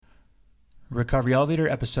Recovery Elevator,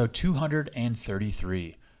 episode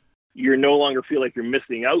 233. You no longer feel like you're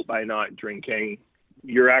missing out by not drinking.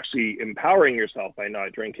 You're actually empowering yourself by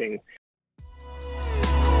not drinking.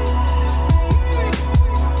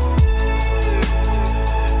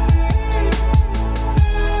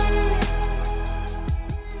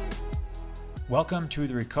 Welcome to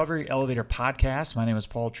the Recovery Elevator podcast. My name is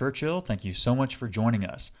Paul Churchill. Thank you so much for joining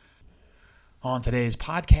us. On today's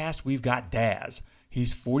podcast, we've got Daz.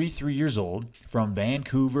 He's 43 years old from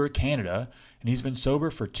Vancouver, Canada, and he's been sober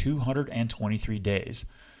for 223 days.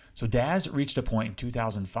 So Daz reached a point in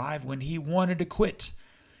 2005 when he wanted to quit.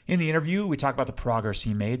 In the interview, we talk about the progress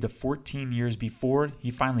he made the 14 years before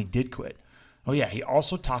he finally did quit. Oh yeah, he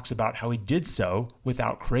also talks about how he did so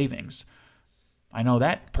without cravings. I know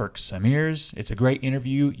that perks some ears. It's a great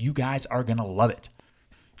interview. You guys are going to love it.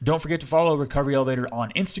 Don't forget to follow Recovery Elevator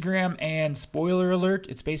on Instagram, and spoiler alert,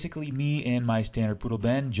 it's basically me and my standard poodle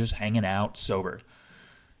Ben just hanging out sober.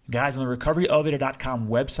 Guys, on the recoveryelevator.com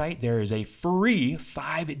website, there is a free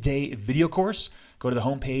 5-day video course. Go to the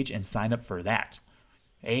homepage and sign up for that.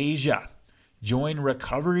 Asia. Join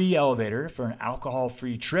Recovery Elevator for an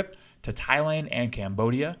alcohol-free trip to Thailand and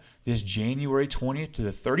Cambodia this January 20th to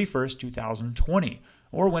the 31st, 2020,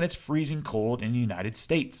 or when it's freezing cold in the United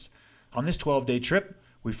States. On this 12-day trip,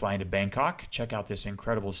 we fly into Bangkok, check out this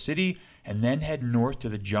incredible city, and then head north to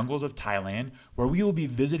the jungles of Thailand, where we will be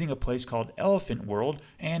visiting a place called Elephant World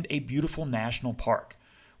and a beautiful national park.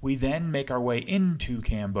 We then make our way into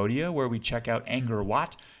Cambodia, where we check out Angkor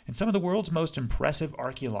Wat and some of the world's most impressive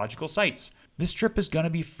archaeological sites. This trip is going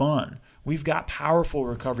to be fun. We've got powerful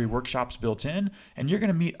recovery workshops built in, and you're going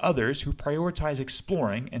to meet others who prioritize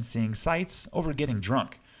exploring and seeing sights over getting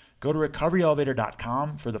drunk. Go to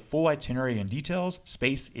recoveryelevator.com for the full itinerary and details.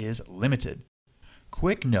 Space is limited.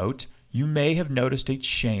 Quick note, you may have noticed a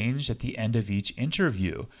change at the end of each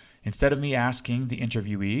interview. Instead of me asking the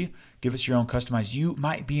interviewee, give us your own customized "you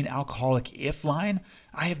might be an alcoholic if" line,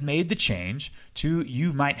 I have made the change to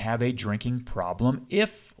 "you might have a drinking problem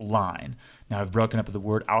if" line. Now, I've broken up the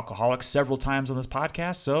word alcoholic several times on this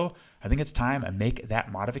podcast, so I think it's time I make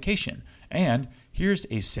that modification. And here's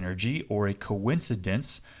a synergy or a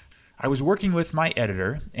coincidence. I was working with my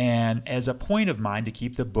editor, and as a point of mine to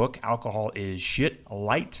keep the book Alcohol is Shit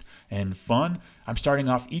light and fun, I'm starting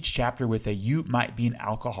off each chapter with a "you might be an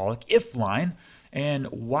alcoholic if" line. And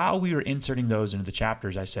while we were inserting those into the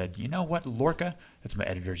chapters, I said, you know what, Lorca? That's my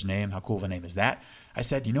editor's name. How cool of a name is that? I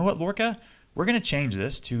said, you know what, Lorca? We're going to change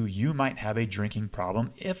this to "you might have a drinking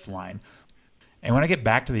problem if" line. And when I get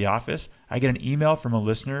back to the office, I get an email from a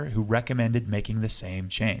listener who recommended making the same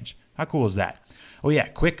change. How cool is that? Oh yeah,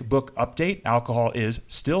 quick book update. Alcohol is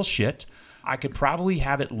still shit. I could probably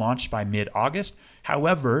have it launched by mid-August.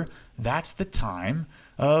 However, that's the time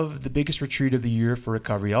of the biggest retreat of the year for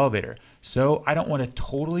Recovery Elevator. So I don't want to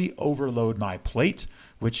totally overload my plate,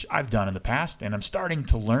 which I've done in the past, and I'm starting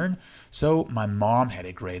to learn. So my mom had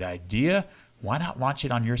a great idea. Why not launch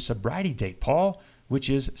it on your sobriety date, Paul, which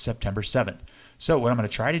is September 7th. So what I'm going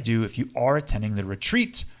to try to do, if you are attending the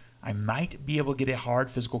retreat, I might be able to get a hard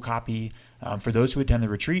physical copy for those who attend the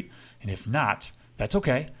retreat. And if not, that's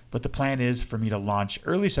okay. But the plan is for me to launch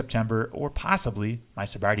early September or possibly my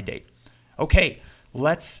sobriety date. Okay,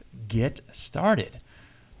 let's get started.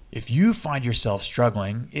 If you find yourself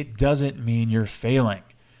struggling, it doesn't mean you're failing.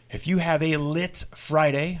 If you have a lit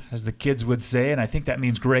Friday, as the kids would say, and I think that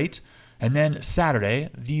means great, and then Saturday,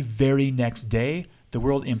 the very next day, the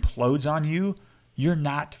world implodes on you, you're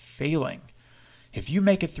not failing. If you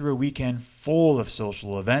make it through a weekend full of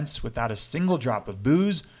social events without a single drop of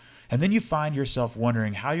booze, and then you find yourself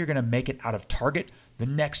wondering how you're going to make it out of Target the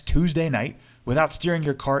next Tuesday night without steering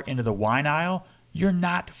your cart into the wine aisle, you're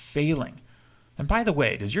not failing. And by the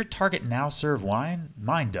way, does your Target now serve wine?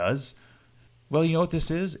 Mine does. Well, you know what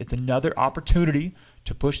this is? It's another opportunity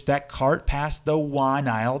to push that cart past the wine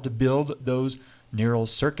aisle to build those neural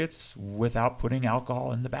circuits without putting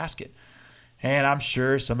alcohol in the basket. And I'm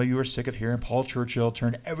sure some of you are sick of hearing Paul Churchill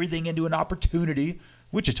turn everything into an opportunity,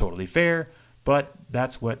 which is totally fair, but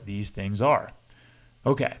that's what these things are.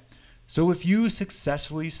 Okay, so if you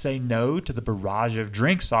successfully say no to the barrage of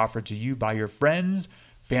drinks offered to you by your friends,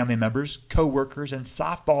 family members, coworkers, and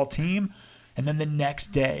softball team, and then the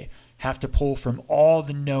next day have to pull from all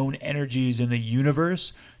the known energies in the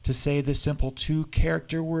universe to say the simple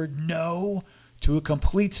 2-character word no to a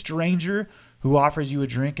complete stranger who offers you a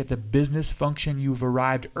drink at the business function you've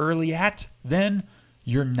arrived early at, then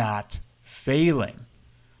you're not failing.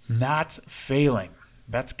 Not failing.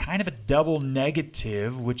 That's kind of a double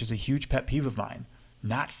negative, which is a huge pet peeve of mine.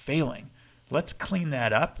 Not failing. Let's clean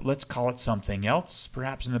that up. Let's call it something else,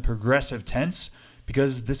 perhaps in the progressive tense,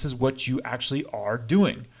 because this is what you actually are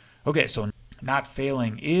doing. Okay, so not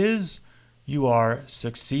failing is you are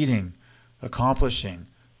succeeding, accomplishing,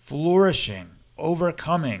 flourishing,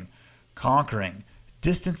 overcoming, conquering,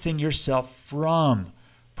 distancing yourself from,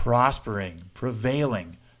 prospering,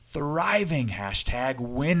 prevailing, thriving,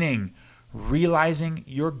 #winning, realizing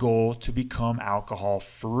your goal to become alcohol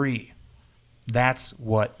free. That's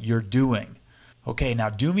what you're doing. Okay, now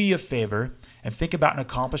do me a favor and think about an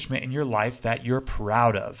accomplishment in your life that you're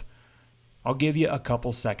proud of. I'll give you a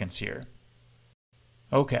couple seconds here.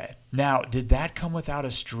 Okay, now did that come without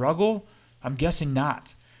a struggle? I'm guessing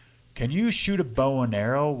not. Can you shoot a bow and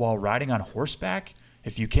arrow while riding on horseback?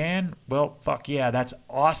 If you can, well, fuck yeah, that's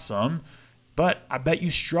awesome. But I bet you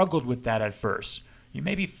struggled with that at first. You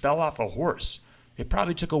maybe fell off a horse. It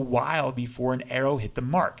probably took a while before an arrow hit the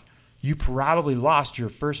mark. You probably lost your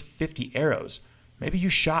first 50 arrows. Maybe you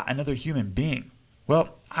shot another human being.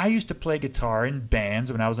 Well, I used to play guitar in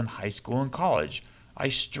bands when I was in high school and college. I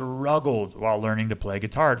struggled while learning to play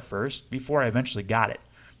guitar at first before I eventually got it.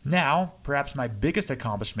 Now, perhaps my biggest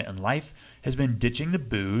accomplishment in life has been ditching the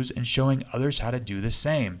booze and showing others how to do the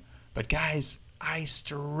same. But guys, I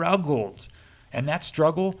struggled. And that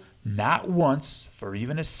struggle, not once for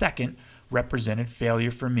even a second, represented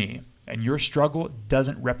failure for me. And your struggle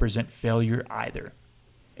doesn't represent failure either.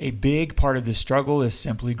 A big part of this struggle is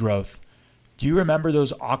simply growth. Do you remember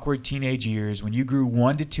those awkward teenage years when you grew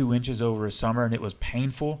 1 to 2 inches over a summer and it was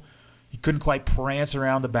painful? You couldn't quite prance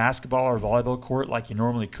around the basketball or volleyball court like you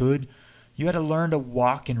normally could. You had to learn to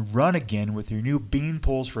walk and run again with your new bean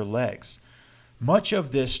poles for legs. Much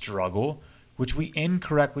of this struggle, which we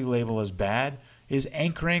incorrectly label as bad, is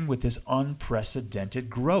anchoring with this unprecedented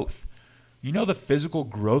growth. You know the physical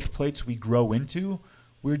growth plates we grow into?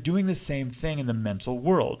 We're doing the same thing in the mental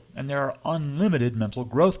world, and there are unlimited mental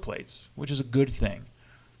growth plates, which is a good thing.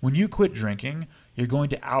 When you quit drinking, you're going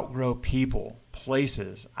to outgrow people,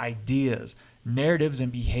 places, ideas, narratives,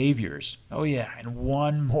 and behaviors. Oh yeah, and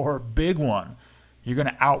one more big one. You're going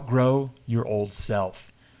to outgrow your old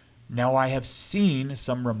self. Now, I have seen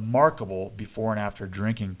some remarkable before and after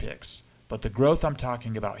drinking pics, but the growth I'm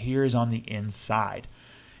talking about here is on the inside.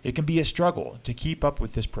 It can be a struggle to keep up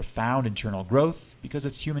with this profound internal growth because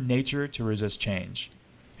it's human nature to resist change.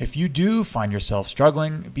 If you do find yourself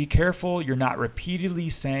struggling, be careful you're not repeatedly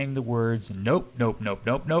saying the words, nope, nope, nope,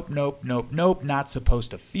 nope, nope, nope, nope, nope, not supposed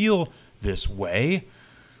to feel this way.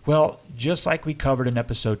 Well, just like we covered in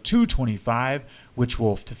episode 225, Which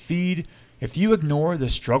Wolf to Feed, if you ignore the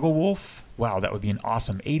struggle wolf, wow, that would be an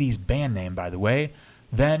awesome 80s band name, by the way,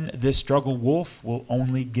 then this struggle wolf will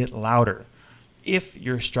only get louder. If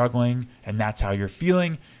you're struggling and that's how you're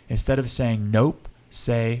feeling, instead of saying nope,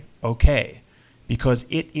 say okay, because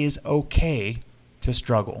it is okay to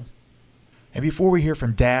struggle. And before we hear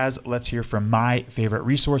from Daz, let's hear from my favorite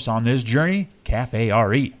resource on this journey, Cafe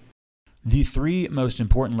RE. The 3 most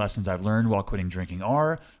important lessons I've learned while quitting drinking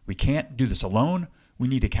are: we can't do this alone, we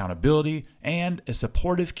need accountability, and a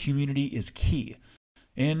supportive community is key.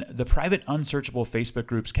 In the private unsearchable Facebook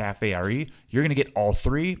groups Cafe RE, you're going to get all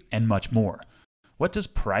 3 and much more. What does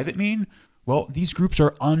private mean? Well, these groups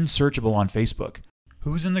are unsearchable on Facebook.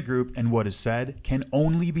 Who's in the group and what is said can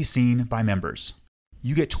only be seen by members.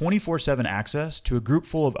 You get 24/7 access to a group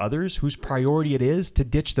full of others whose priority it is to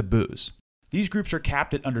ditch the booze. These groups are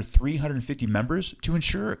capped at under 350 members to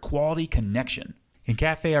ensure quality connection. In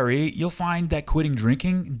Cafe RE, you'll find that quitting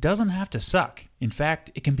drinking doesn't have to suck. In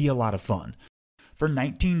fact, it can be a lot of fun. For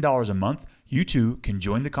 $19 a month, you too can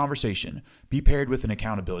join the conversation, be paired with an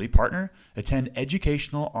accountability partner, attend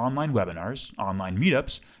educational online webinars, online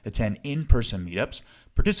meetups, attend in-person meetups,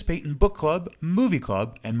 participate in book club, movie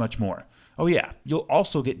club, and much more. Oh yeah, you'll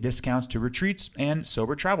also get discounts to retreats and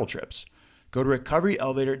sober travel trips. Go to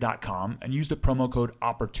recoveryelevator.com and use the promo code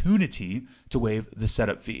OPPORTUNITY to waive the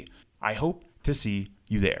setup fee. I hope to see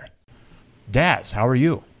you there. Daz, how are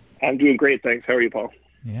you? I'm doing great, thanks. How are you, Paul?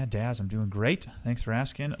 Yeah, Daz, I'm doing great. Thanks for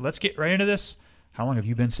asking. Let's get right into this. How long have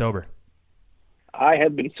you been sober? I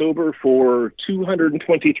have been sober for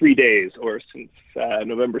 223 days, or since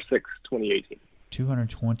November 6, 2018.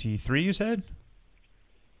 223, you said?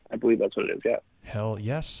 I believe that's what it is, yeah. Hell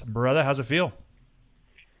yes. Brother, how's it feel?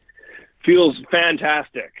 Feels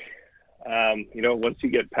fantastic. Once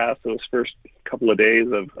you get past those first couple of days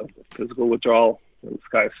of physical withdrawal, the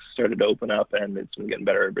sky started to open up, and it's been getting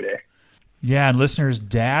better every day. Yeah, and listeners,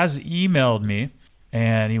 Daz emailed me,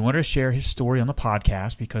 and he wanted to share his story on the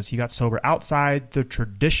podcast because he got sober outside the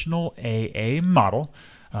traditional AA model.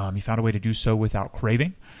 He found a way to do so without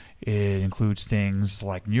craving. It includes things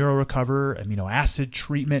like NeuroRecover, amino acid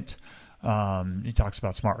treatment, He talks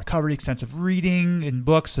about smart recovery, extensive reading in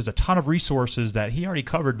books. There's a ton of resources that he already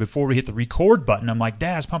covered before we hit the record button. I'm like,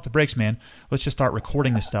 Daz, pump the brakes, man. Let's just start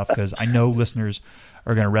recording this stuff because I know listeners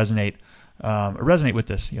are going to resonate with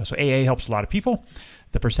this. So AA helps a lot of people.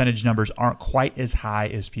 The percentage numbers aren't quite as high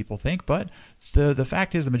as people think, but the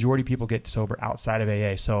fact is the majority of people get sober outside of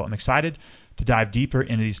AA. So I'm excited to dive deeper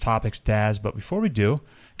into these topics, Daz. But before we do,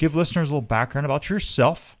 give listeners a little background about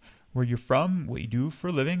yourself, where you're from, what you do for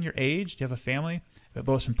a living, your age, do you have a family? But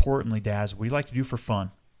most importantly, Daz, what do you like to do for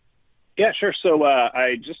fun? Yeah, sure. So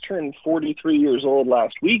I just turned 43 years old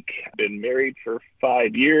last week. I've been married for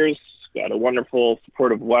 5 years. Got a wonderful,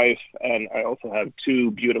 supportive wife, and I also have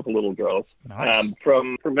 2 beautiful little girls. Nice.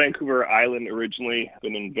 From Vancouver Island originally. I've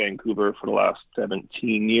been in Vancouver for the last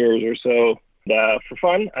 17 years or so. For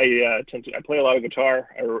fun, I play a lot of guitar.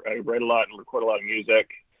 I write a lot and record a lot of music.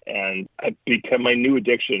 And my new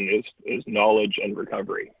addiction is knowledge and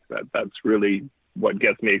recovery. That's really what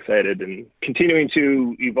gets me excited, and continuing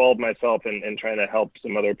to evolve myself and trying to help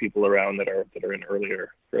some other people around that are in earlier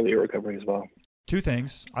recovery as well. 2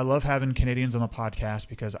 things. I love having Canadians on the podcast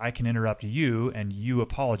because I can interrupt you and you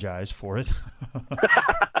apologize for it.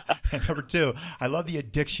 And number 2, I love the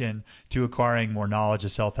addiction to acquiring more knowledge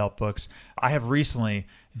of self-help books. I have recently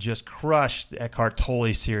just crushed the Eckhart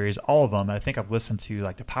Tolle series, all of them. And I think I've listened to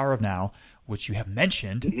like The Power of Now, which you have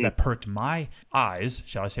mentioned, that perked my eyes,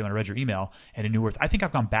 shall I say, when I read your email, and A New Earth. I think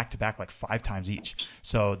I've gone back to back like 5 times each.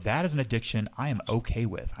 So that is an addiction I am okay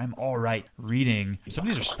with. I'm all right reading. Some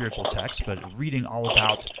of these are spiritual texts, but reading all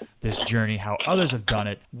about this journey, how others have done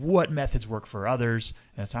it, what methods work for others.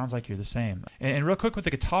 And it sounds like you're the same. And real quick with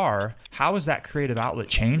the guitar, how has that creative outlet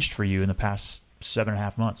changed for you in the past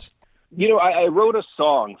 7.5 months? I wrote a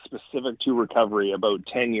song specific to recovery about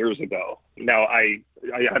 10 years ago. Now, I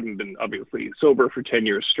haven't been obviously sober for 10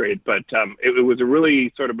 years straight, but it was a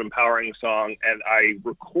really sort of empowering song, and I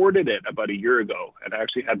recorded it about a year ago, and I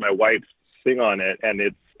actually had my wife sing on it, and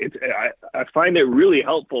I find it really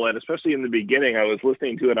helpful, and especially in the beginning, I was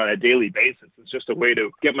listening to it on a daily basis. It's just a way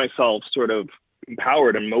to get myself sort of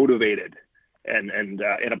empowered and motivated and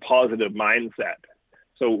in a positive mindset.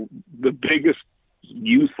 So the biggest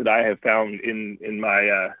use that I have found in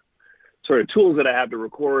my sort of tools that I have to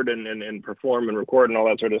record and perform and record and all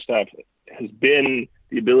that sort of stuff has been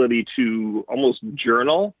the ability to almost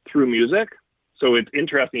journal through music. So it's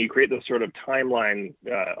interesting. You create this sort of timeline,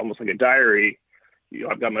 almost like a diary.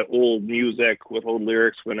 I've got my old music with old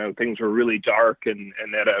lyrics when things were really dark and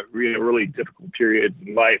at a really difficult period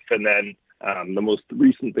in life. And then the most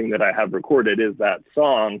recent thing that I have recorded is that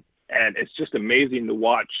song. And it's just amazing to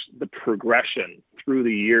watch the progression through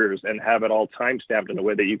the years and have it all time-stamped in a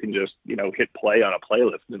way that you can just, hit play on a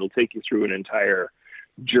playlist. And it'll take you through an entire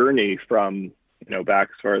journey from, back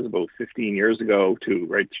as far as about 15 years ago to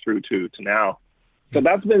right through to now. So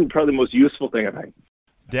that's been probably the most useful thing, I think.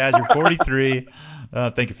 Daz, you're 43.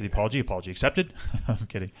 Thank you for the apology. Apology accepted. I'm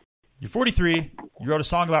kidding. You're 43. You wrote a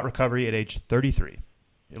song about recovery at age 33.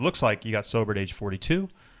 It looks like you got sober at age 42.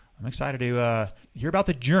 I'm excited to hear about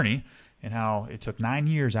the journey and how it took 9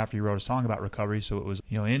 years after you wrote a song about recovery. So it was,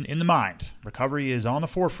 in the mind. Recovery is on the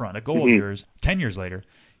forefront, a goal of yours. 10 years later,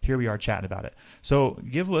 here we are chatting about it. So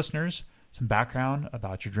give listeners some background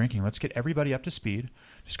about your drinking. Let's get everybody up to speed.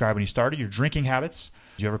 Describe when you started, your drinking habits.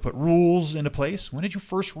 Did you ever put rules into place? When did you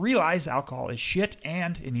first realize alcohol is shit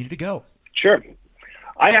and it needed to go? Sure.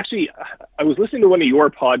 I was listening to one of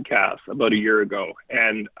your podcasts about a year ago,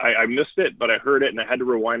 and I missed it, but I heard it, and I had to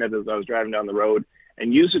rewind it as I was driving down the road,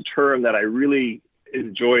 and used a term that I really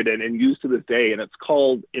enjoyed and use to this day, and it's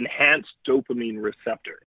called enhanced dopamine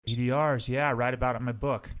receptor. EDRs, yeah, I write about it in my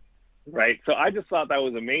book. Right. So I just thought that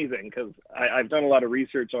was amazing because I've done a lot of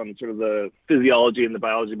research on sort of the physiology and the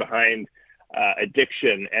biology behind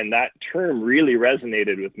addiction, and that term really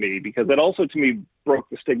resonated with me because it also, to me, broke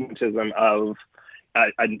the stigmatism of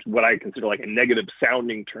what I consider like a negative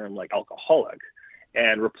sounding term like alcoholic,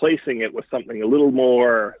 and replacing it with something a little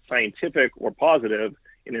more scientific or positive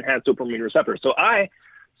in enhanced dopamine receptor. So I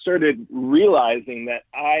started realizing that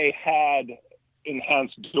I had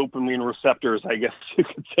enhanced dopamine receptors, I guess you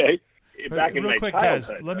could say, back in my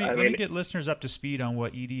childhood. Des, let me get listeners up to speed on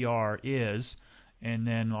what EDR is, and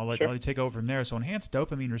then I'll let you take over from there. So enhanced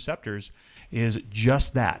dopamine receptors is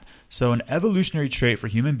just that. So an evolutionary trait for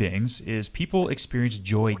human beings is people experience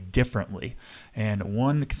joy differently. And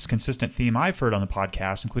one consistent theme I've heard on the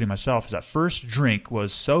podcast, including myself, is that first drink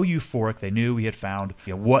was so euphoric they knew we had found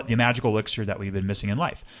what the magical elixir that we've been missing in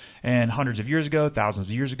life. And hundreds of years ago, thousands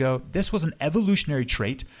of years ago, this was an evolutionary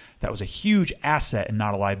trait that was a huge asset and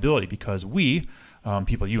not a liability because we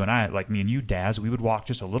people, you and I, like me and you, Daz, we would walk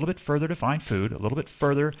just a little bit further to find food, a little bit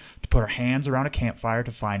further to put our hands around a campfire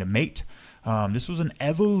to find a mate. This was an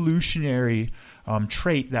evolutionary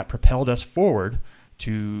trait that propelled us forward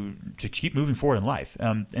to keep moving forward in life.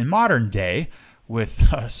 In modern day, with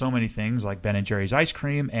so many things like Ben and Jerry's ice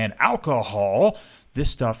cream and alcohol, this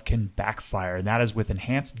stuff can backfire, and that is with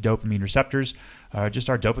enhanced dopamine receptors. Just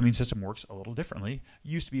our dopamine system works a little differently.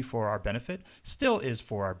 Used to be for our benefit, still is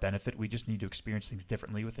for our benefit. We just need to experience things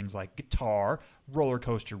differently with things like guitar, roller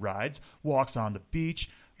coaster rides, walks on the beach,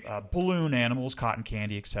 balloon animals, cotton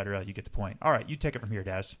candy, etc. You get the point. All right, you take it from here,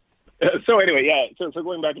 Daz. So anyway, yeah. So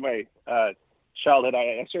going back to my childhood,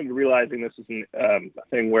 I started realizing this is a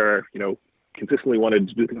thing where, consistently wanted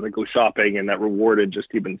to do things like go shopping, and that rewarded just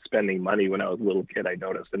even spending money when I was a little kid, I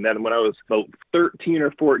noticed. And then when I was about 13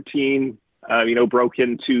 or 14, broke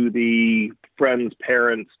into the friend's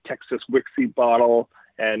parents' Texas Wixie bottle,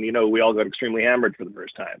 and, we all got extremely hammered for the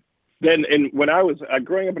first time. Then, when I was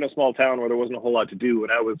growing up in a small town where there wasn't a whole lot to do,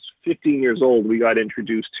 when I was 15 years old, we got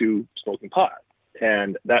introduced to smoking pot.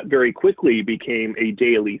 And that very quickly became a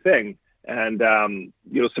daily thing. And,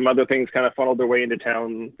 some other things kind of funneled their way into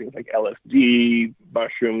town, things like LSD,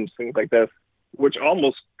 mushrooms, things like this, which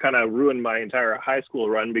almost kind of ruined my entire high school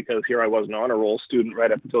run, because here I was an honor roll student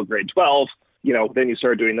right up until grade 12. Then you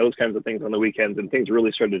start doing those kinds of things on the weekends, and things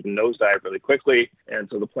really started to nosedive really quickly. And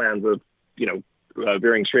so the plans of,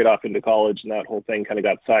 veering straight off into college and that whole thing kind of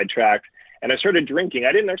got sidetracked. And I started drinking.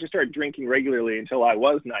 I didn't actually start drinking regularly until I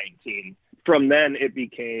was 19. From then, it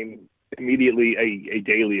became immediately a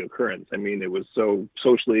daily occurrence. I mean, it was so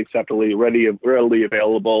socially acceptably readily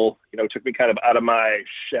available. It took me kind of out of my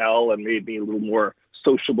shell and made me a little more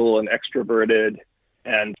sociable and extroverted.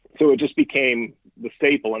 And so it just became the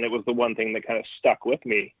staple, and it was the one thing that kind of stuck with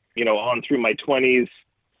me, on through my 20s.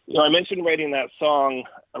 I mentioned writing that song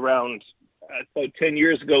around about 10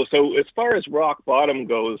 years ago. So as far as rock bottom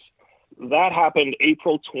goes, that happened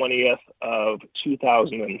April 20th of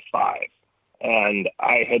 2005. And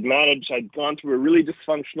I'd gone through a really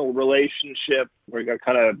dysfunctional relationship where I got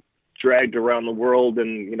kind of dragged around the world,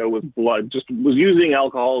 and, was using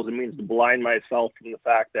alcohol as a means to blind myself from the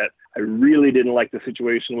fact that I really didn't like the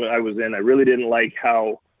situation I was in. I really didn't like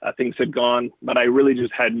how things had gone, but I really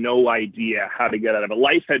just had no idea how to get out of it.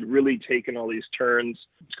 Life had really taken all these turns.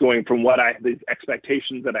 It's going from these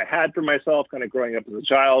expectations that I had for myself, kind of growing up as a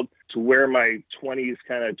child, to where my 20s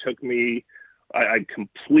kind of took me. I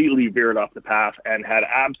completely veered off the path and had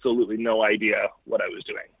absolutely no idea what I was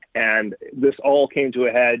doing. And this all came to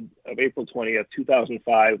a head of April 20th,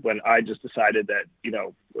 2005, when I just decided that,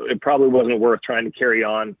 it probably wasn't worth trying to carry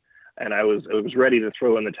on. And I was ready to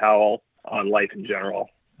throw in the towel on life in general.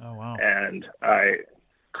 Oh, wow. And I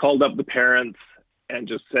called up the parents and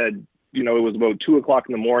just said, it was about 2:00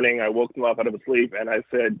 in the morning. I woke them up out of sleep, and I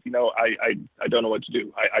said, I don't know what to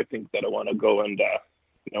do. I think that I want to go and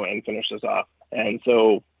finish this off. And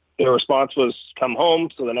so their response was, come home.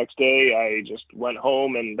 So the next day I just went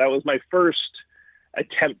home, and that was my first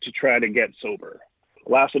attempt to try to get sober. It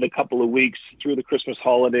lasted a couple of weeks through the Christmas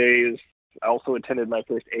holidays. I also attended my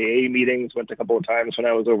first AA meetings, went a couple of times when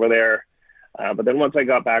I was over there. But then once I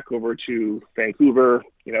got back over to Vancouver,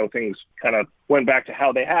 things kind of went back to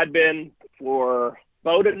how they had been for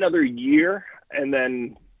about another year. And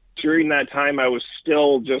then during that time, I was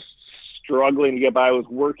still just struggling to get by. I was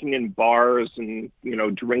working in bars and,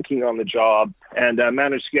 drinking on the job, and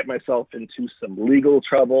managed to get myself into some legal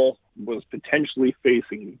trouble, was potentially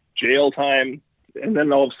facing jail time. And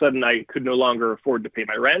then all of a sudden I could no longer afford to pay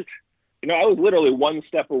my rent. I was literally one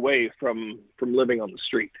step away from living on the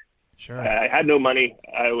street. Sure. I had no money.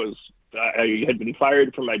 I had been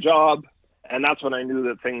fired from my job. And that's when I knew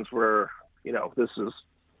that things were, this is,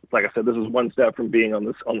 like I said, this is one step from being on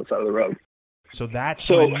the side of the road. So that's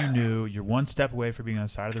when you knew you're one step away from being on the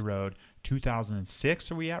side of the road.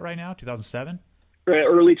 2006 are we at right now? 2007?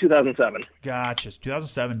 Early 2007. Gotcha.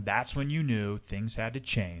 2007, that's when you knew things had to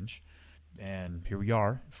change. And here we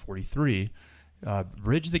are, 43.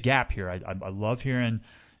 Bridge the gap here. I love hearing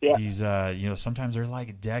these, sometimes they're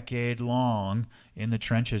like decade long in the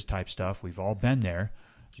trenches type stuff. We've all been there.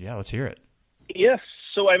 Yeah, let's hear it. Yes.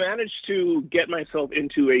 So I managed to get myself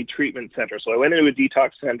into a treatment center. So I went into a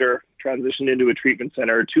detox center, transitioned into a treatment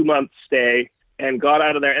center, 2-month stay, and got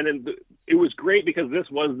out of there. And then it was great because this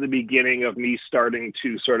was the beginning of me starting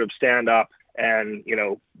to sort of stand up and,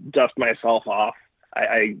 dust myself off.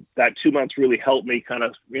 That 2 months really helped me kind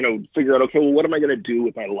of, figure out, okay, well, what am I going to do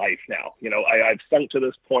with my life now? I've sunk to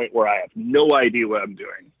this point where I have no idea what I'm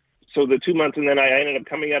doing. So the 2 months, and then I ended up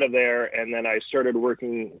coming out of there, and then I started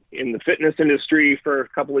working in the fitness industry for a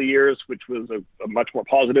couple of years, which was a much more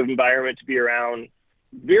positive environment to be around.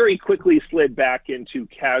 Very quickly slid back into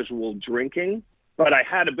casual drinking, but I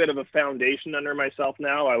had a bit of a foundation under myself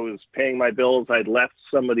now. I was paying my bills. I'd left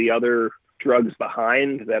some of the other drugs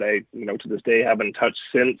behind that I, to this day haven't touched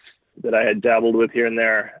since, that I had dabbled with here and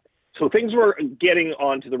there. So things were getting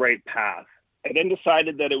onto the right path. I then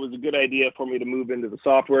decided that it was a good idea for me to move into the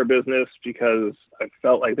software business because I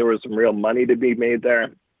felt like there was some real money to be made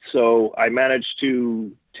there. So I managed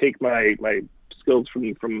to take my skills from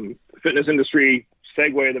the fitness industry,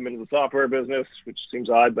 segue them into the software business, which seems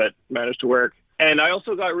odd, but managed to work. And I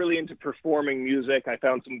also got really into performing music. I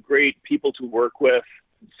found some great people to work with.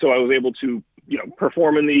 So I was able to,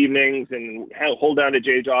 perform in the evenings and hold down a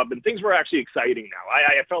day job. And things were actually exciting now.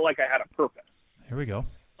 I felt like I had a purpose. Here we go.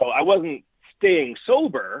 So I wasn't staying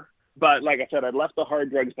sober, but like I said, I'd left the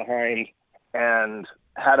hard drugs behind and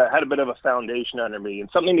had a bit of a foundation under me and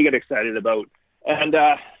something to get excited about. And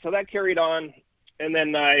so that carried on. And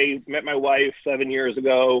then I met my wife 7 years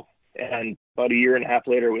ago, and about a year and a half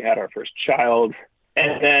later, we had our first child.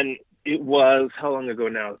 And then it was, how long ago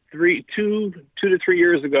now? 2 to 3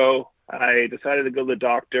 years ago, I decided to go to the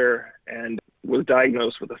doctor and was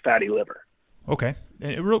diagnosed with a fatty liver. Okay.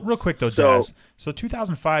 And real quick, though, Daz. So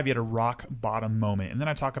 2005, you had a rock bottom moment. And then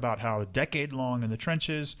I talk about how a decade long in the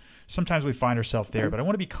trenches, sometimes we find ourselves there. But I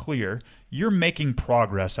want to be clear, you're making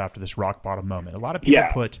progress after this rock bottom moment. A lot of people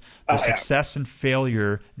put the success and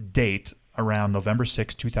failure date around November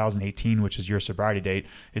 6, 2018, which is your sobriety date.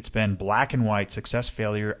 It's been black and white, success,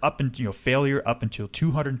 failure, failure up until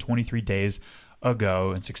 223 days ago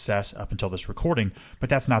and success up until this recording, but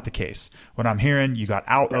that's not the case. What I'm hearing, you got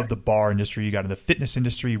out of the bar industry, you got in the fitness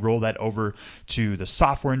industry, you roll that over to the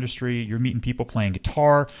software industry, you're meeting people playing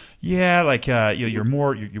guitar. Yeah,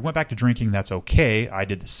 you went back to drinking, that's okay. I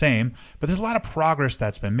did the same, but there's a lot of progress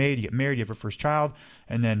that's been made. You get married, you have your first child,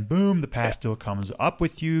 and then boom, the past still comes up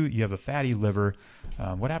with you. You have a fatty liver.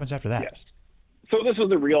 What happens after that? Yes. So this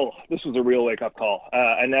was a real wake-up call.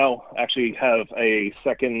 I now actually have a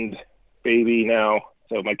second baby now,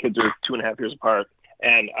 so my kids are 2.5 years apart,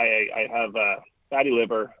 and I have a fatty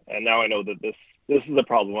liver, and now I know that this is a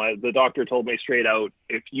problem. The doctor told me straight out,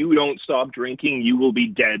 if you don't stop drinking, you will be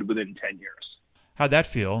dead within 10 years. How'd that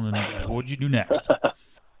feel, and what did you do next?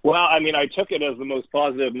 Well, I mean, I took it as the most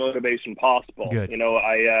positive motivation possible. Good.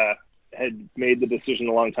 I had made the decision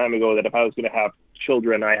a long time ago that if I was going to have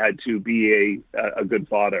children, I had to be a good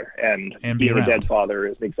father, and being a dead father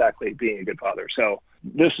is exactly being a good father. So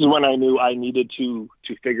this is when I knew I needed to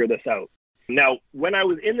figure this out. Now, when I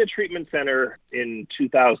was in the treatment center in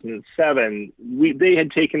 2007, they had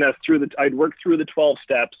taken us through I'd worked through the 12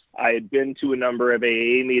 steps. I had been to a number of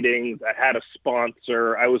AA meetings. I had a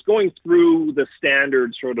sponsor. I was going through the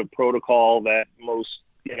standard sort of protocol that most,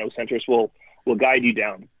 centers will guide you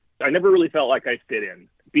down. I never really felt like I fit in.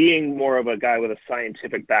 Being more of a guy with a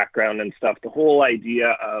scientific background and stuff, the whole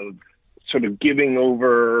idea of sort of giving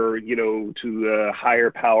over, to the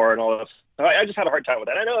higher power and all this. I just had a hard time with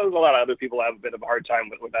that. I know there's a lot of other people have a bit of a hard time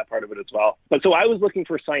with that part of it as well. But so I was looking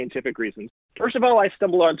for scientific reasons. First of all, I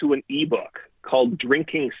stumbled onto an ebook called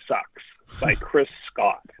Drinking Sucks by Chris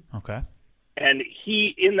Scott. Okay. And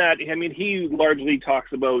he largely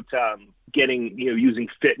talks about using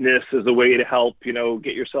fitness as a way to help,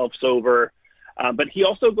 get yourself sober. But he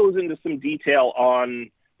also goes into some detail on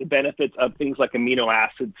the benefits of things like amino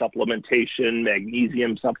acid supplementation,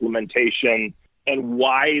 magnesium supplementation, and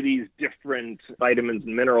why these different vitamins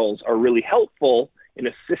and minerals are really helpful in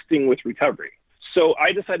assisting with recovery. So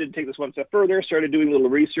I decided to take this one step further, started doing a little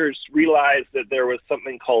research, realized that there was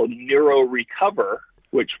something called NeuroRecover,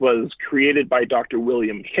 which was created by Dr.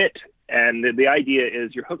 William Hitt. And the idea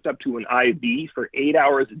is you're hooked up to an IV for 8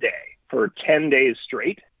 hours a day for 10 days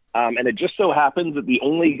straight. And it just so happens that the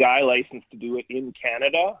only guy licensed to do it in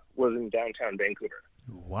Canada was in downtown Vancouver.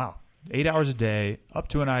 Wow. 8 hours a day, up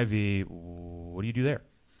to an IV. What do you do there?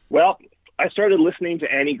 Well, I started listening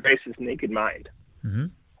to Annie Grace's Naked Mind,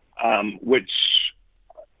 which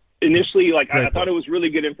initially, I thought it was really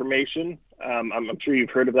good information. I'm sure you've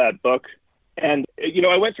heard of that book. And,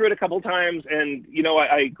 I went through it a couple of times and,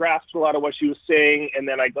 I grasped a lot of what she was saying. And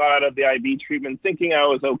then I got out of the IV treatment thinking I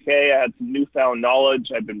was okay. I had some newfound knowledge.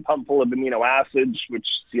 I've been pumped full of amino acids, which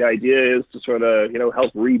the idea is to sort of,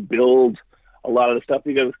 help rebuild a lot of the stuff.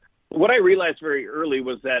 Because what I realized very early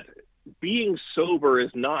was that being sober is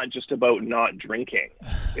not just about not drinking.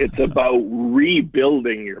 It's about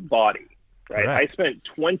rebuilding your body, right? Correct. I spent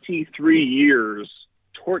 23 years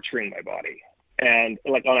torturing my body. And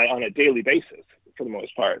on a daily basis, for the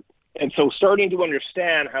most part. And so starting to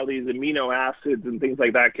understand how these amino acids and things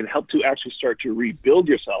like that can help to actually start to rebuild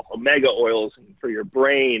yourself, omega oils for your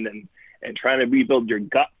brain, and trying to rebuild your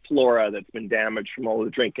gut flora that's been damaged from all the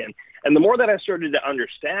drinking. And the more that I started to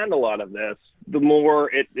understand a lot of this, the more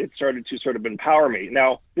it started to sort of empower me.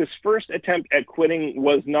 Now, this first attempt at quitting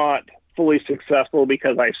was not fully successful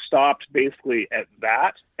because I stopped basically at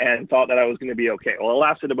that and thought that I was going to be okay. Well, it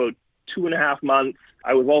lasted about 2.5 months.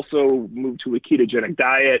 I was also moved to a ketogenic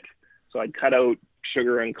diet, so I'd cut out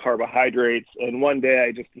sugar and carbohydrates. And one day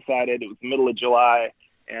I just decided, it was the middle of July,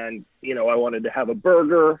 and, I wanted to have a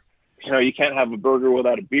burger. You can't have a burger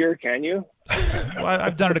without a beer, can you? Well,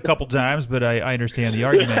 I've done it a couple times, but I understand the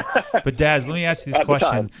argument. But Daz, let me ask you this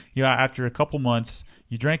question. After a couple months,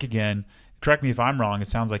 you drank again. Correct me if I'm wrong. It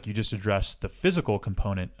sounds like you just addressed the physical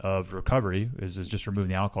component of recovery, is just removing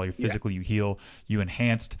the alcohol. You're physically, you heal, you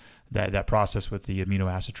enhanced that process with the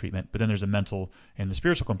amino acid treatment. But then there's a mental and the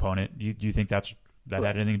spiritual component. Do you think that had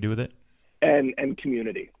anything to do with it? And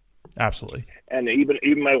community. Absolutely. And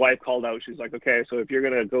even my wife called out. She's like, okay, so if you're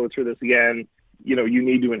going to go through this again, you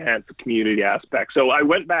need to enhance the community aspect. So I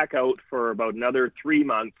went back out for about another 3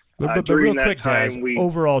 months. But real quick, Daz,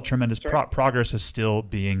 overall tremendous progress is still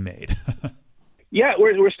being made. Yeah,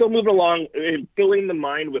 we're still moving along, filling the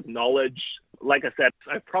mind with knowledge. Like I said,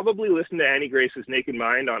 I've probably listened to Annie Grace's Naked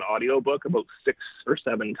Mind on audiobook about 6 or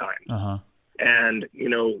 7 times. Uh-huh. And,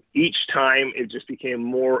 each time it just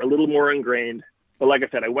became a little more ingrained. But like I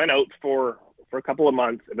said, I went out for a couple of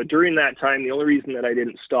months. But during that time, the only reason that I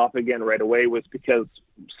didn't stop again right away was because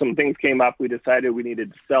some things came up. We decided we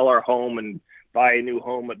needed to sell our home and buy a new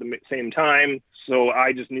home at the same time. So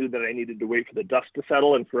I just knew that I needed to wait for the dust to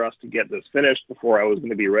settle and for us to get this finished before I was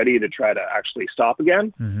going to be ready to try to actually stop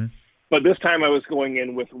again. Mm-hmm. But this time I was going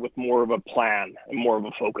in with more of a plan and more of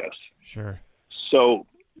a focus. Sure. So,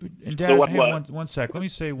 and Daz, one sec. Let me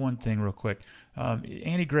say one thing real quick.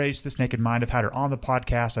 Annie Grace, This Naked Mind, I've had her on the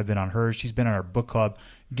podcast. I've been on hers. She's been on our book club.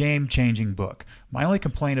 Game-changing book. My only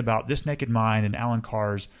complaint about This Naked Mind and Alan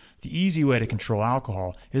Carr's The Easy Way to Control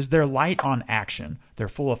Alcohol is they're light on action. They're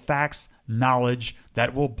full of facts, knowledge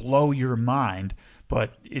that will blow your mind,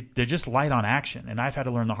 but they're just light on action. And I've had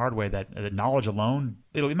to learn the hard way that knowledge alone,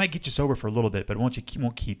 it might get you sober for a little bit, but it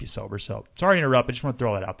won't keep you sober. So sorry to interrupt. I just want to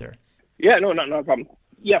throw that out there. Yeah, no problem.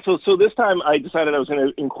 Yeah, so this time I decided I was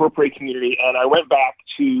going to incorporate community, and I went back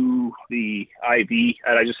to the IV,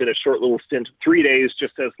 and I just did a short little stint, 3 days,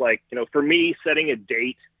 just as for me, setting a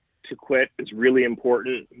date to quit is really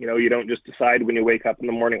important. You don't just decide when you wake up in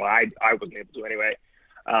the morning. Well, I wasn't able to anyway,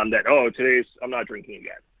 that, I'm not drinking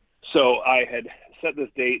again. So I had set this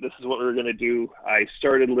date. This is what we were going to do. I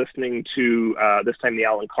started listening to, this time, the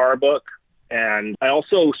Alan Carr book, and I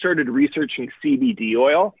also started researching CBD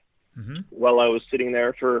oil. Mm-hmm. While I was sitting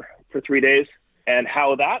there for 3 days, and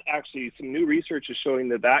how that actually, some new research is showing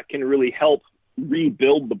that can really help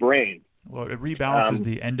rebuild the brain. Well, it rebalances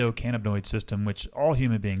the endocannabinoid system, which all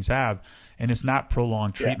human beings have, and it's not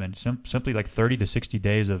prolonged treatment. Simply like 30 to 60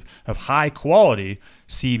 days of high quality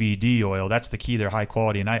CBD oil. That's the key there, high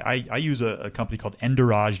quality. And I use a company called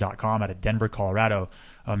Endurage.com out of Denver, Colorado.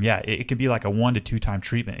 It can be like a 1 to 2 time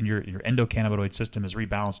treatment, and your endocannabinoid system is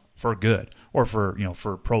rebalanced for good, or for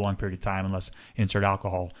a prolonged period of time, unless insert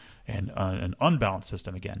alcohol, and an unbalanced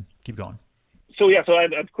system again. Keep going. So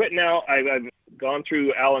I've quit now. I've gone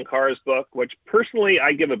through Alan Carr's book, which personally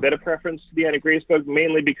I give a bit of preference to the Annie Grace book,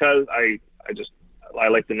 mainly because I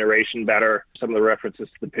like the narration better. Some of the references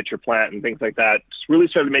to the pitcher plant and things like that just really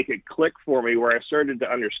started to make it click for me, where I started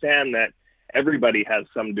to understand that everybody has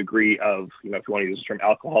some degree of, if you want to use the term,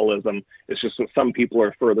 alcoholism. It's just that some people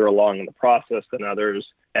are further along in the process than others.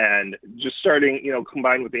 And just starting,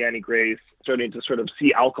 combined with the Annie Grace, starting to sort of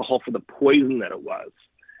see alcohol for the poison that it was.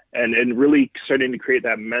 And really starting to create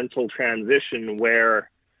that mental transition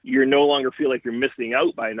where you no longer feel like you're missing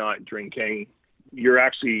out by not drinking. You're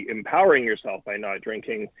actually empowering yourself by not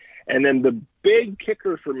drinking. And then the big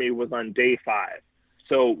kicker for me was on day 5.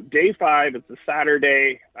 So day 5 is the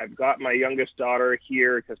Saturday. I've got my youngest daughter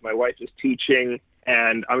here because my wife is teaching,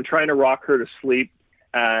 and I'm trying to rock her to sleep.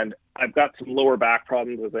 And I've got some lower back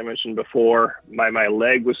problems, as I mentioned before. My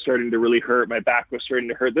leg was starting to really hurt. My back was starting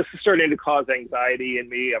to hurt. This is starting to cause anxiety in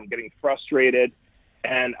me. I'm getting frustrated.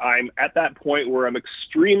 And I'm at that point where I'm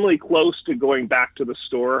extremely close to going back to the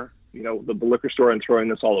store, the liquor store, and throwing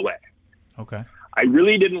this all away. Okay. I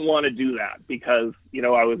really didn't want to do that because,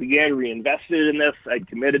 I was, again, reinvested in this. I'd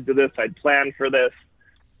committed to this. I'd planned for this.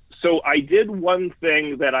 So I did one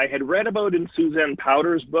thing that I had read about in Suzanne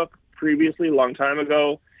Powder's book previously, a long time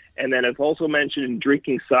ago, and then it's also mentioned in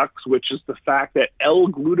Drinking Sucks, which is the fact that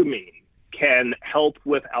L-glutamine can help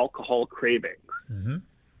with alcohol cravings. Mm-hmm.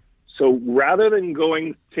 So rather than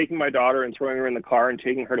taking my daughter and throwing her in the car and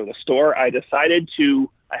taking her to the store, I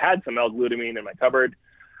had some L-glutamine in my cupboard.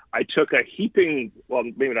 I took a pretty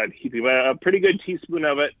good teaspoon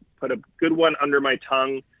of it, put a good one under my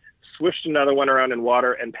tongue, swished another one around in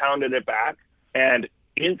water, and pounded it back. And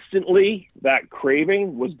instantly, that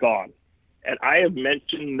craving was gone. And I have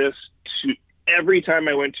mentioned this to every time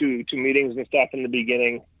I went to meetings and stuff in the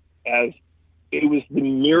beginning, as it was the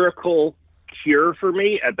miracle cure for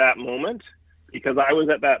me at that moment, because I was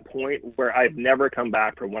at that point where I've never come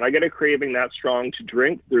back from. When I get a craving that strong to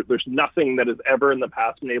drink, there's nothing that has ever in the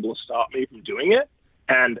past been able to stop me from doing it.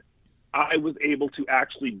 And I was able to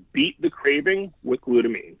actually beat the craving with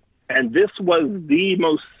glutamine. And this was the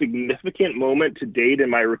most significant moment to date in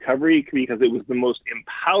my recovery, because it was the most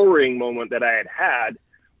empowering moment that I had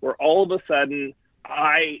where all of a sudden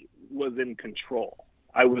I was in control.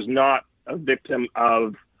 I was not a victim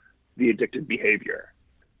of the addictive behavior.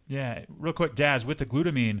 Yeah, real quick, Daz, with the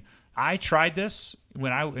glutamine, I tried this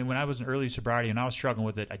when I was in early sobriety and I was struggling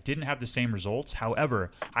with it. I didn't have the same results.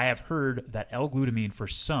 However, I have heard that L-glutamine for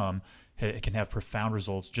some, it can have profound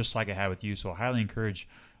results, just like I had with you. So I highly encourage.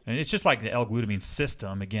 And it's just like the L-glutamine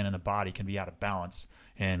system, again, in the body can be out of balance.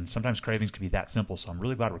 And sometimes cravings can be that simple. So I'm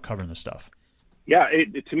really glad we're covering this stuff. Yeah,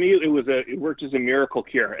 to me, it worked as a miracle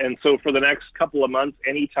cure. And so for the next couple of months,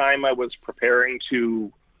 anytime I was preparing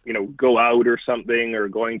to, go out or something, or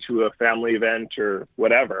going to a family event or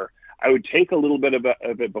whatever, I would take a little bit of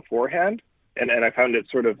it beforehand. And I found it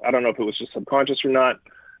sort of, I don't know if it was just subconscious or not,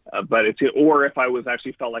 or if I was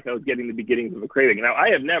actually felt like I was getting the beginnings of a craving. Now, I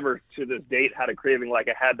have never to this date had a craving like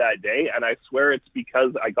I had that day. And I swear it's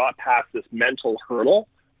because I got past this mental hurdle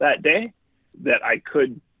that day that I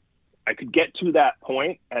could get to that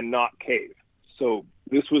point and not cave. So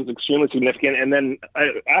this was extremely significant. And then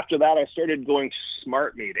after that, I started going to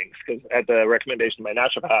SMART meetings, because at the recommendation of my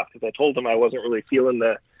naturopath, because I told him I wasn't really feeling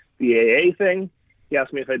the AA thing. He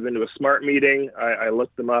asked me if I'd been to a SMART meeting. I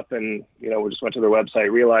looked them up and, we just went to their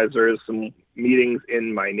website, realized there's some meetings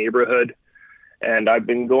in my neighborhood. And I've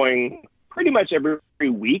been going pretty much every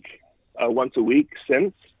week, once a week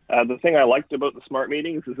since. The thing I liked about the SMART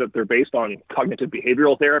meetings is that they're based on cognitive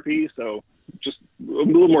behavioral therapy. So just a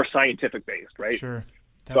little more scientific based, right? Sure.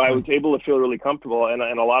 Definitely. So I was able to feel really comfortable. And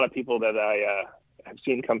a lot of people that I have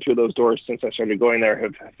seen come through those doors since I started going there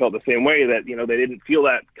have felt the same way, that, they didn't feel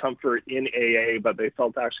that comfort in AA, but they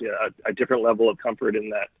felt actually a different level of comfort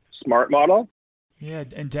in that SMART model. Yeah.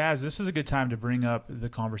 And Daz, this is a good time to bring up the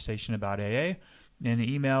conversation about AA. In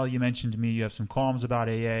the email, you mentioned to me you have some qualms about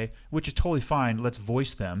AA, which is totally fine. Let's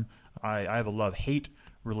voice them. I have a love-hate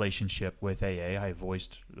relationship with AA. I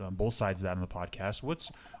voiced both sides of that on the podcast.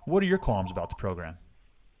 What are your qualms about the program?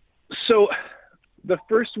 So the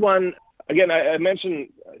first one, again, I mentioned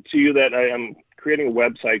to you that I am creating a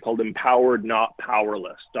website called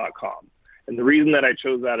empowerednotpowerless.com. And the reason that I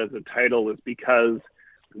chose that as a title is because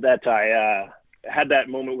that I had that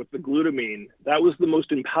moment with the glutamine. That was the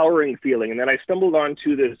most empowering feeling. And then I stumbled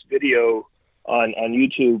onto this video on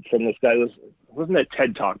YouTube from this guy. It wasn't a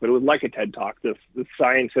TED Talk, but it was like a TED Talk. This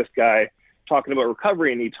scientist guy talking about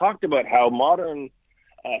recovery. And he talked about how modern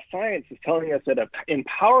science is telling us that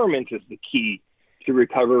empowerment is the key to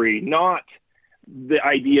recovery, not the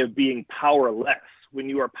idea of being powerless. When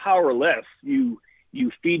you are powerless, you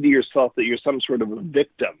feed to yourself that you're some sort of a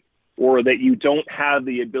victim, or that you don't have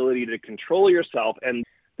the ability to control yourself. And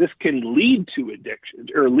this can lead to addiction,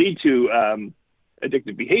 or lead to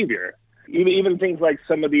addictive behavior. Even things like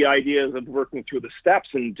some of the ideas of working through the steps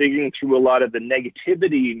and digging through a lot of the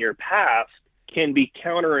negativity in your past can be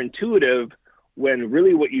counterintuitive, when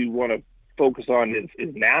really what you want to focus on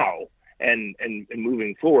is now and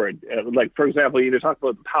moving forward. Like, for example, you talk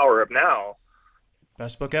about the power of now.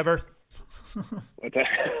 Best book ever.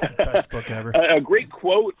 Best book ever. A great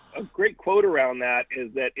quote around that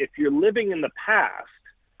is that if you're living in the past,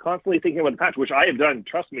 constantly thinking about the past, which I have done,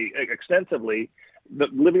 trust me, extensively,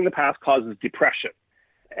 living in the past causes depression.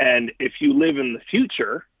 And if you live in the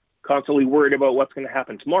future, constantly worried about what's going to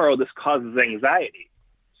happen tomorrow, this causes anxiety.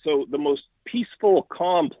 So the most peaceful,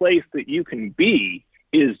 calm place that you can be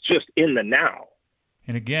is just in the now.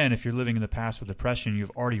 And again, if you're living in the past with depression,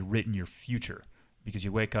 you've already written your future, because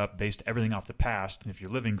you wake up based everything off the past. And if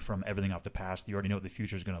you're living from everything off the past, you already know what the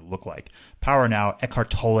future is going to look like. Power Now, Eckhart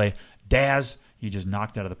Tolle, Daz, you just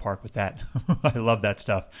knocked it out of the park with that. I love that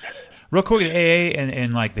stuff. Real quick, AA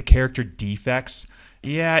and like the character defects.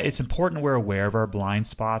 Yeah, it's important we're aware of our blind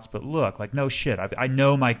spots, but look, like, no shit. I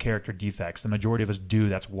know my character defects. The majority of us do.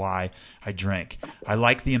 That's why I drink. I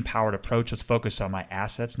like the empowered approach. Let's focus on my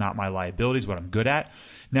assets, not my liabilities, what I'm good at.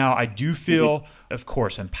 Now, I do feel, of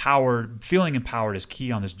course, empowered. Feeling empowered is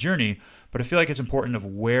key on this journey, but I feel like it's important of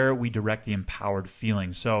where we direct the empowered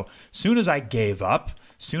feeling. So soon as I gave up,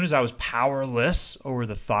 soon as I was powerless over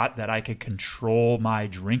the thought that I could control my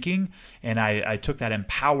drinking, and I took that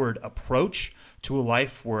empowered approach to a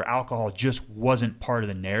life where alcohol just wasn't part of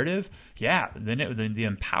the narrative, yeah, then the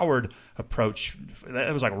empowered approach,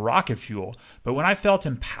 that was like rocket fuel. But when I felt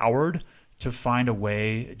empowered to find a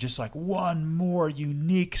way, just like one more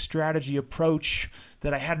unique strategy approach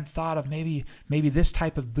that I hadn't thought of, maybe this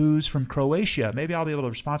type of booze from Croatia, maybe I'll be able to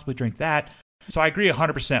responsibly drink that. So I agree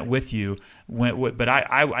 100% with you, but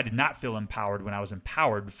I did not feel empowered when I was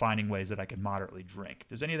empowered, finding ways that I could moderately drink.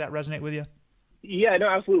 Does any of that resonate with you? Yeah, no,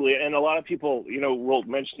 absolutely. And a lot of people, will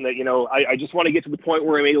mention that, I just want to get to the point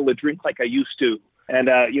where I'm able to drink like I used to. And,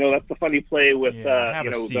 that's the funny play with,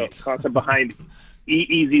 the concept behind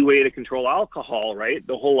easy way to control alcohol, right?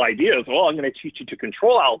 The whole idea is, I'm going to teach you to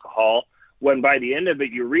control alcohol, when by the end of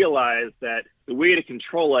it, you realize that the way to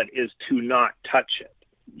control it is to not touch it.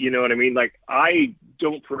 You know what I mean? Like, I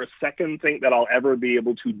don't for a second think that I'll ever be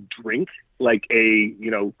able to drink like a,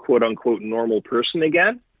 quote unquote normal person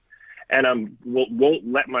again. And I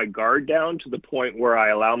won't let my guard down to the point where I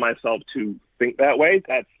allow myself to think that way.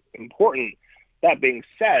 That's important. That being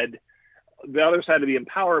said, the other side of the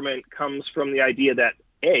empowerment comes from the idea that,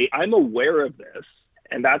 A, I'm aware of this,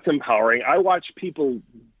 and that's empowering. I watch people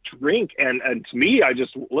drink, and to me, I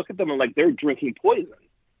just look at them and like, they're drinking poison.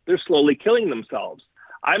 They're slowly killing themselves.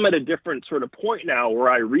 I'm at a different sort of point now where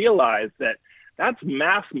I realize that that's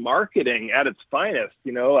mass marketing at its finest.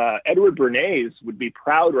 Edward Bernays would be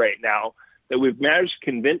proud right now that we've managed to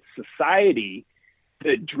convince society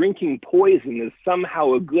that drinking poison is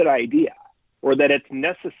somehow a good idea, or that it's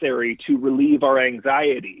necessary to relieve our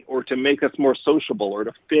anxiety, or to make us more sociable, or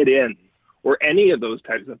to fit in, or any of those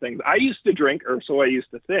types of things. I used to drink, or so I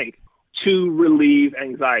used to think, to relieve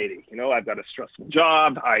anxiety. I've got a stressful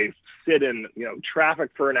job. I sit in,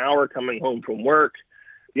 traffic for an hour coming home from work.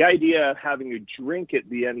 The idea of having a drink at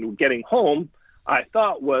the end of getting home, I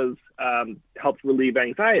thought was helped relieve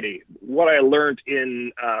anxiety. What I learned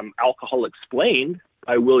in Alcohol Explained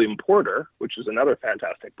by William Porter, which is another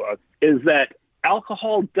fantastic book, is that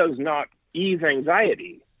alcohol does not ease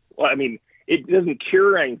anxiety. Well, I mean, it doesn't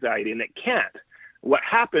cure anxiety, and it can't. What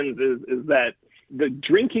happens is that the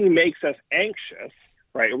drinking makes us anxious,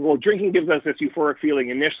 right? Well, drinking gives us this euphoric feeling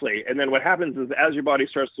initially, and then what happens is as your body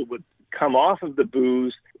starts to come off of the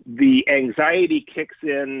booze, the anxiety kicks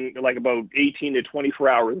in like about 18 to 24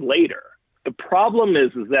 hours later. The problem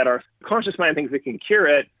is that our conscious mind thinks it can cure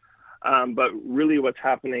it, but really what's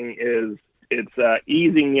happening is it's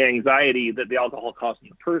easing the anxiety that the alcohol caused in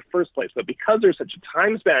the first place. But because there's such a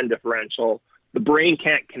time span differential, the brain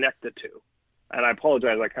can't connect the two. And I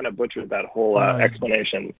apologize, I kind of butchered that whole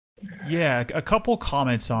explanation. Yeah, a couple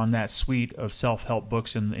comments on that suite of self-help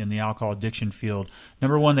books in the alcohol addiction field.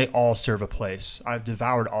 Number one, they all serve a place. I've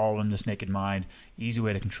devoured all of them, This Naked Mind, Easy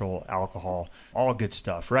Way to Control Alcohol, all good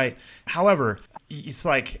stuff, right? However, it's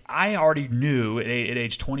like I already knew at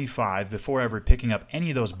age 25, before ever picking up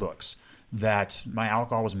any of those books, that my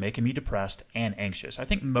alcohol was making me depressed and anxious. I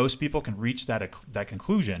think most people can reach that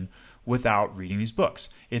conclusion without reading these books.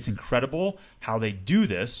 It's incredible how they do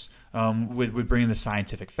this with bringing the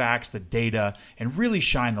scientific facts, the data, and really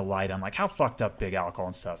shine the light on like how fucked up big alcohol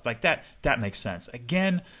and stuff. Like that makes sense.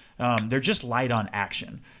 Again, they're just light on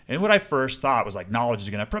action. And what I first thought was like knowledge is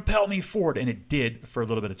going to propel me forward, and it did for a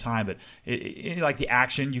little bit of time. But like the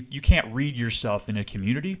action, you can't read yourself in a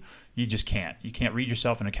community. You just can't. You can't read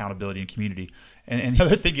yourself in accountability and community. And the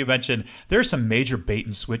other thing you mentioned, there's some major bait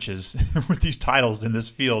and switches with these titles in this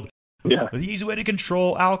field. Yeah. The easy way to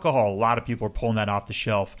control alcohol. A lot of people are pulling that off the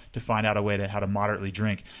shelf to find out a way to how to moderately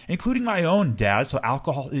drink, including my own, Dad. So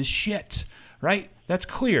alcohol is shit, right? That's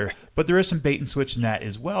clear. But there is some bait and switch in that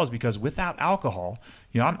as well, is because without alcohol,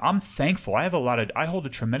 I'm thankful. I hold a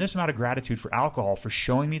tremendous amount of gratitude for alcohol for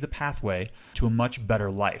showing me the pathway to a much better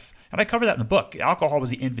life. And I cover that in the book. Alcohol was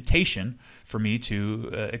the invitation for me to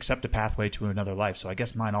accept a pathway to another life. So I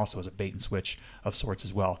guess mine also is a bait and switch of sorts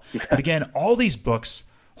as well. But again, all these books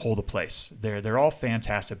hold a place. They're all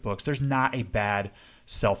fantastic books. There's not a bad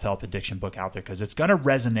self-help addiction book out there because it's going to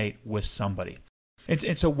resonate with somebody.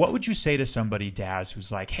 And so what would you say to somebody, Daz,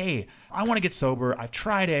 who's like, hey, I want to get sober. I've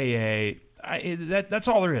tried AA. That's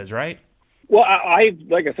all there is, right? Well,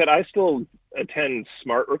 like I said, I still attend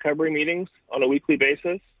SMART recovery meetings on a weekly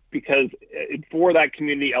basis. because for that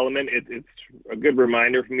community element, it's a good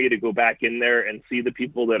reminder for me to go back in there and see the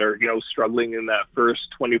people that are, struggling in that first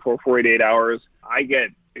 24, 48 hours. I get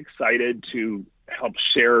excited to help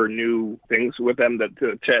share new things with them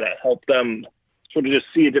to try to help them sort of just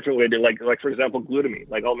see a different way to like, for example, glutamine.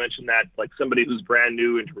 Like I'll mention that, like somebody who's brand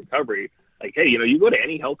new into recovery, like, hey, you go to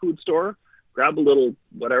any health food store, grab a little,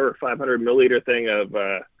 whatever, 500 milliliter thing of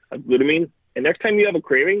glutamine. And next time you have a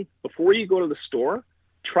craving, before you go to the store,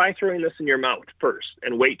 try throwing this in your mouth first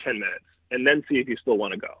and wait 10 minutes and then see if you still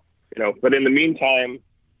want to go, But in the meantime,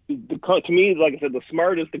 to me, like I said, the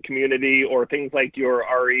smart is the community, or things like your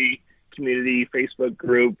RE community, Facebook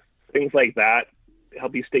group, things like that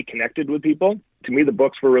help you stay connected with people. To me, the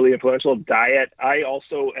books were really influential. Diet. I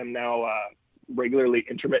also am now regularly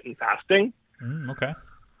intermittent fasting. Okay.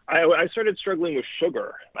 I started struggling with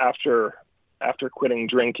sugar after quitting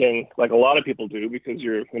drinking, like a lot of people do, because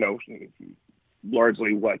you're,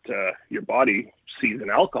 largely what your body sees in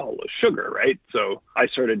alcohol is sugar, right? So I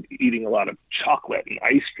started eating a lot of chocolate and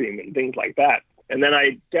ice cream and things like that. And then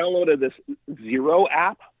I downloaded this Zero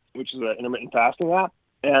app, which is an intermittent fasting app,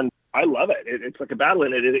 and I love it. It's like a battle,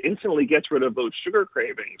 and it instantly gets rid of those sugar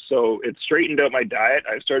cravings. So it straightened out my diet.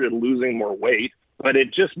 I started losing more weight, but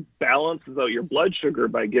it just balances out your blood sugar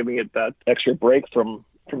by giving it that extra break from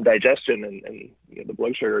digestion and the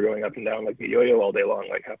blood sugar going up and down like a yo-yo all day long,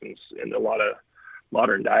 like happens in a lot of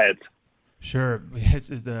modern diets. Sure. It's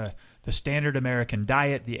the standard American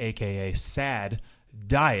diet, the AKA SAD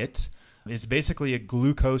diet. It's basically a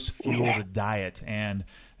glucose-fueled diet, and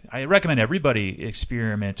I recommend everybody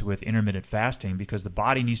experiment with intermittent fasting because the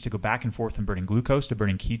body needs to go back and forth from burning glucose to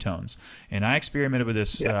burning ketones. And I experimented with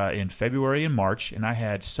this in February and March, and I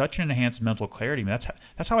had such an enhanced mental clarity. I mean,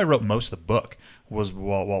 that's how I wrote most of the book, was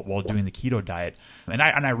while doing the keto diet. And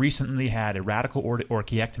I recently had a radical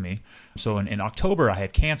orchiectomy. So in October, I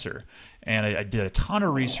had cancer. And I did a ton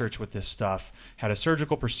of research with this stuff, had a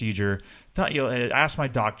surgical procedure, asked my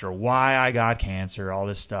doctor why I got cancer, all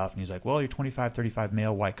this stuff. And he's like, well, you're 25, 35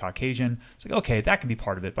 male, white, Caucasian. It's like, okay, that can be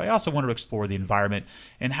part of it. But I also wanted to explore the environment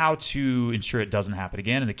and how to ensure it doesn't happen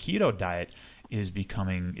again. And the keto diet is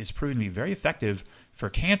proving to be very effective for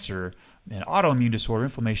cancer and autoimmune disorder,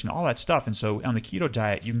 inflammation, all that stuff. And so on the keto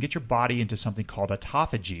diet, you can get your body into something called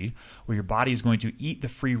autophagy, where your body is going to eat the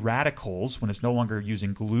free radicals when it's no longer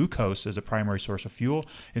using glucose as a primary source of fuel.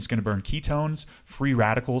 It's going to burn ketones, free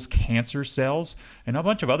radicals, cancer cells, and a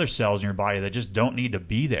bunch of other cells in your body that just don't need to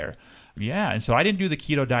be there. Yeah, and so I didn't do the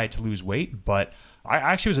keto diet to lose weight, but I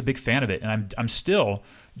actually was a big fan of it, and I'm still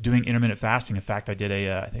doing intermittent fasting. In fact, I did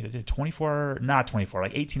I think I did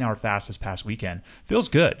 18-hour fast this past weekend. Feels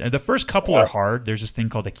good. And the first couple are hard. There's this thing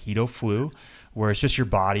called the keto flu, where it's just your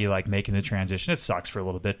body like making the transition. It sucks for a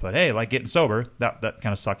little bit, but hey, like getting sober, that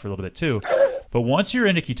kind of sucked for a little bit too. But once you're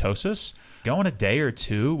into ketosis, going a day or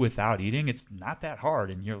two without eating, it's not that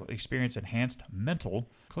hard, and you'll experience enhanced mental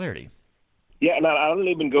clarity. Yeah, and I don't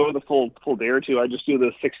even go the full day or two. I just do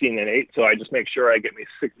the 16 and 8. So I just make sure I get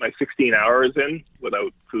my 16 hours in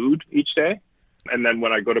without food each day. And then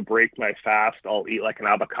when I go to break my fast, I'll eat like an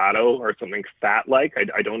avocado or something fat-like.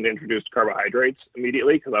 I don't introduce carbohydrates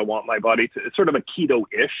immediately because I want my body to, it's sort of a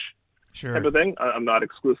keto-ish type of thing. I'm not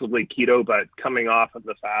exclusively keto, but coming off of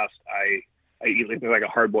the fast, I eat like a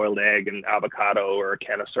hard-boiled egg and avocado or a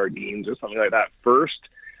can of sardines or something like that first.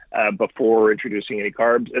 Before introducing any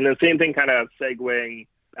carbs. And the same thing kind of segueing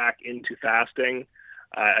back into fasting.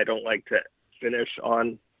 I don't like to finish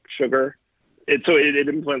on sugar. It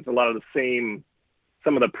implements a lot of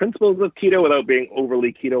some of the principles of keto without being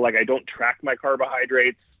overly keto. Like I don't track my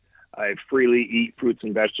carbohydrates. I freely eat fruits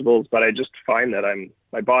and vegetables, but I just find that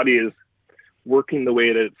my body is working the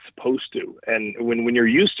way that it's supposed to. And when you're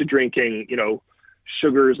used to drinking,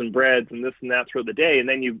 sugars and breads and this and that throughout the day, and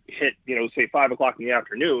then you hit, say 5 o'clock in the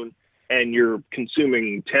afternoon, and you're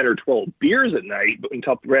consuming 10 or 12 beers at night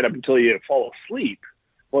right up until you fall asleep.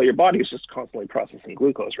 Well, your body is just constantly processing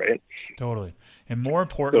glucose, right? Totally. And more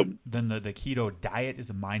important than the keto diet is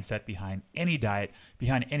the mindset behind any diet,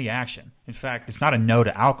 behind any action. In fact, it's not a no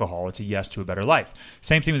to alcohol, it's a yes to a better life.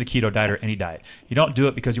 Same thing with the keto diet or any diet. You don't do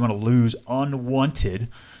it because you want to lose unwanted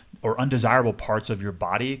or undesirable parts of your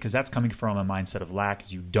body, because that's coming from a mindset of lack,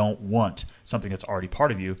 is you don't want something that's already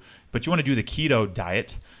part of you. But you want to do the keto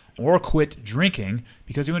diet or quit drinking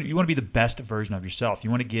because you want to be the best version of yourself.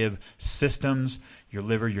 You want to give systems, your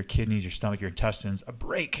liver, your kidneys, your stomach, your intestines, a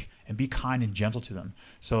break and be kind and gentle to them.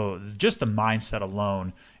 So just the mindset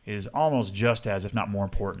alone is almost just as, if not more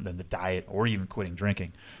important than the diet or even quitting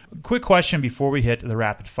drinking. Quick question before we hit the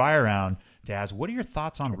rapid fire round, Daz, what are your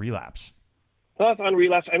thoughts on relapse? Thoughts on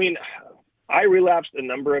relapse? I mean, I relapsed a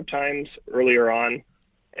number of times earlier on.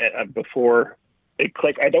 before it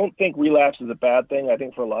clicked. I don't think relapse is a bad thing. I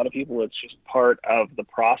think for a lot of people, it's just part of the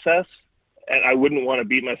process. And I wouldn't want to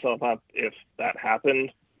beat myself up if that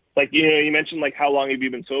happened. Like, you mentioned, like, how long have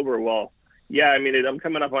you been sober? Well, yeah, I mean, I'm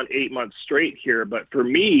coming up on 8 months straight here. But for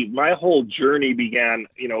me, my whole journey began,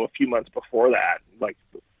 a few months before that, like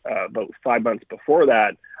about 5 months before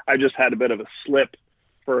that. I just had a bit of a slip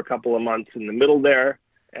for a couple of months in the middle there.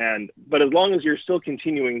 But as long as you're still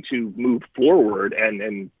continuing to move forward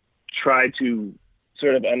and try to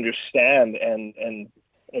sort of understand and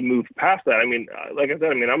move past that. I mean, like I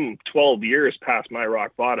said, I'm 12 years past my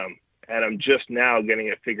rock bottom, and I'm just now getting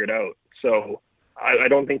it figured out. So I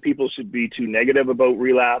don't think people should be too negative about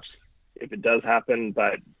relapse if it does happen.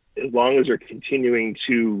 But as long as you're continuing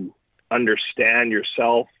to understand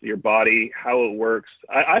yourself, your body, how it works.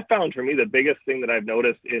 I found for me the biggest thing that I've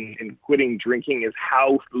noticed in quitting drinking is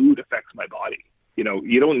how food affects my body.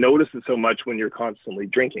 You don't notice it so much when you're constantly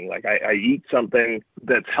drinking. Like I eat something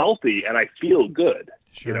that's healthy and I feel good.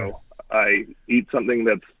 Sure. I eat something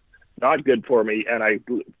that's not good for me, and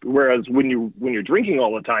whereas when you're drinking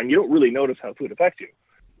all the time, you don't really notice how food affects you.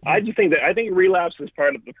 I think relapse is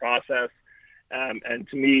part of the process, and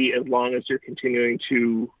to me, as long as you're continuing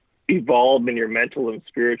to evolve in your mental and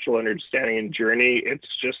spiritual understanding and journey, it's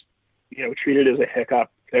just treat it as a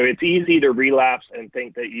hiccup. So it's easy to relapse and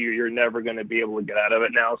think that you're never going to be able to get out of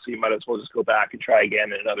it now, so you might as well just go back and try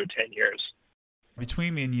again in another 10 years.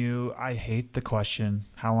 Between me and you, I hate the question,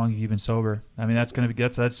 how long have you been sober? I mean, that's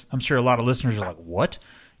I'm sure a lot of listeners are like, what?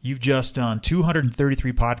 You've just done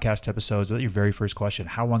 233 podcast episodes with your very first question.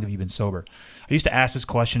 How long have you been sober? I used to ask this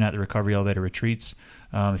question at the Recovery Elevator retreats.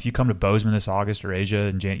 If you come to Bozeman this August or Asia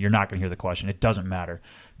in January, you're not going to hear the question. It doesn't matter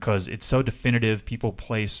because it's so definitive. People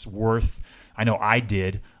place worth, I know I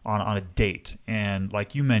did, on a date. And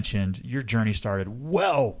like you mentioned, your journey started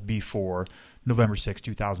well before November 6,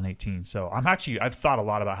 2018. So I've thought a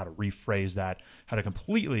lot about how to rephrase that, how to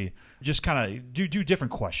completely just kind of do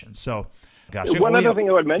different questions. So, gosh. One other thing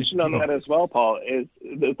I would mention on that as well, Paul, is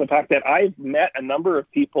the fact that I've met a number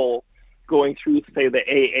of people going through, say, the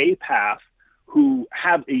AA path who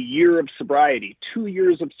have a year of sobriety, 2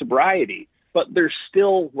 years of sobriety, but they're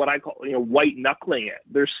still what I call, white knuckling it.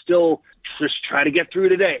 They're still just try to get through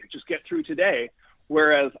today, just get through today.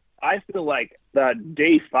 Whereas I feel like that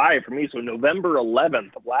day 5 for me, so November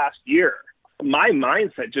 11th of last year, my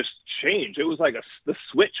mindset just changed. It was like the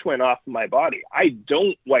switch went off in my body. I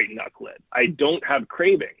don't white knuckle it. I don't have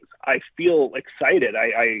cravings. I feel excited.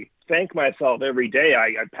 I thank myself every day.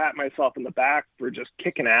 I pat myself in the back for just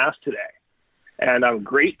kicking ass today. And I'm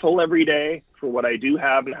grateful every day for what I do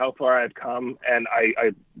have and how far I've come. And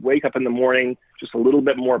I wake up in the morning just a little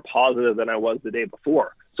bit more positive than I was the day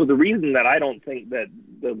before. So the reason that I don't think that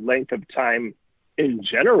the length of time in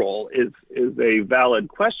general is a valid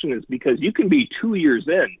question is because you can be 2 years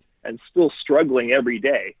in and still struggling every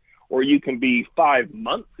day, or you can be 5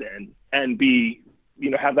 months in and be,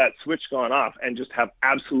 have that switch gone off and just have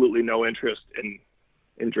absolutely no interest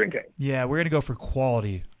in drinking. Yeah, we're going to go for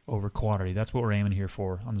quality over quantity. That's what we're aiming here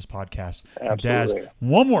for on this podcast. Absolutely. Daz,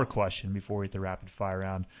 one more question before we hit the rapid fire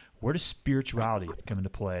round. Where does spirituality come into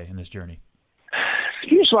play in this journey?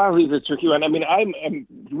 Spirituality is a tricky one. I mean, I'm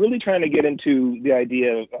really trying to get into the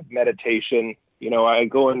idea of meditation. I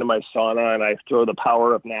go into my sauna and I throw the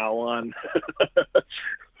Power of Now on,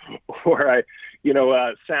 or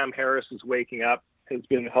Sam Harris is Waking Up has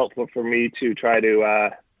been helpful for me to try to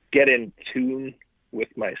get in tune with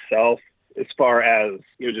myself as far as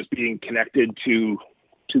just being connected to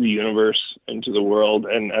the universe and to the world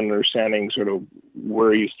and understanding sort of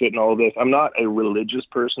where you sit in all of this. I'm not a religious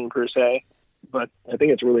person per se, but I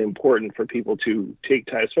think it's really important for people to take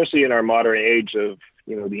time, especially in our modern age of,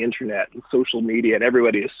 the internet and social media, and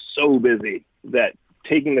everybody is so busy that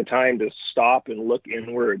taking the time to stop and look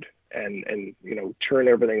inward and turn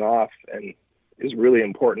everything off and is really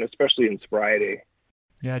important, especially in sobriety.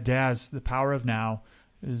 Yeah, Daz, the Power of Now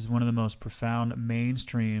is one of the most profound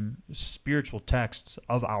mainstream spiritual texts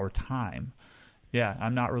of our time. Yeah,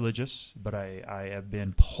 I'm not religious, but I have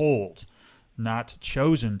been pulled, not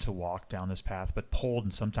chosen to walk down this path, but pulled,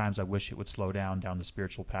 and sometimes I wish it would slow down the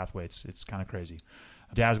spiritual pathway. It's kind of crazy.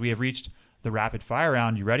 Daz, we have reached the rapid fire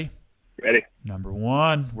round. You ready? Ready. Number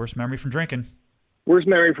 1, worst memory from drinking. Worst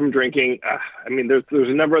memory from drinking. There's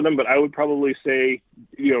a number of them, but I would probably say,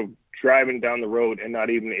 driving down the road and not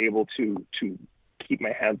even able to keep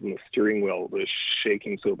my hands on the steering wheel, was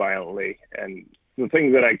shaking so violently. And the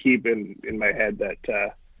things that I keep in my head that,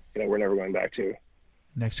 we're never going back to.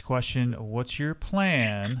 Next question. What's your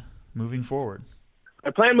plan moving forward?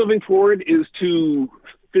 My plan moving forward is to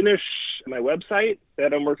finish my website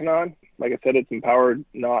that I'm working on, like I said, it's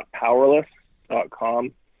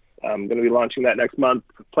empowerednotpowerless.com. I'm going to be launching that next month.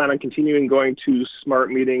 Plan on continuing going to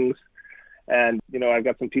SMART meetings. And, I've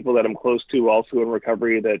got some people that I'm close to also in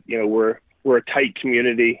recovery that, we're a tight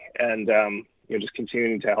community, and, just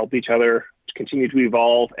continuing to help each other, continue to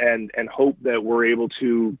evolve, and hope that we're able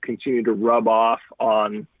to continue to rub off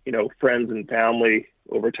on, friends and family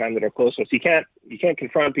over time that are close to us. You can't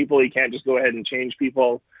confront people. You can't just go ahead and change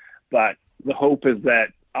people. But the hope is that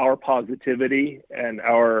our positivity and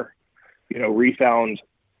our, refound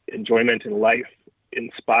enjoyment in life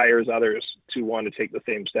inspires others to want to take the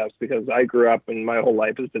same steps, because I grew up and my whole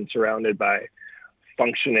life has been surrounded by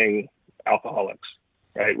functioning alcoholics,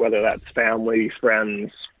 right? Whether that's family,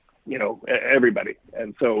 friends, everybody.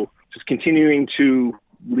 And so just continuing to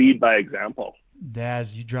lead by example.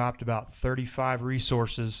 Daz, you dropped about 35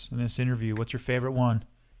 resources in this interview. What's your favorite one?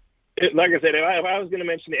 Like I said, if I was going to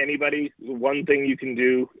mention to anybody, one thing you can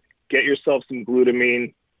do, get yourself some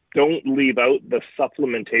glutamine. Don't leave out the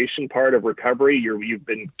supplementation part of recovery. You've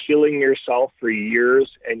been killing yourself for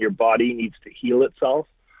years, and your body needs to heal itself.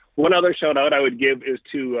 One other shout out I would give is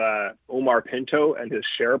to Omar Pinto and his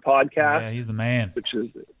Share podcast. Yeah, he's the man. Which is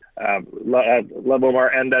love Omar.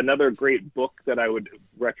 And another great book that I would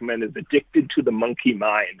recommend is Addicted to the Monkey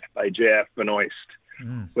Mind by J.F. Benoist,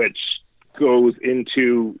 which goes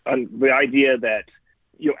into the idea that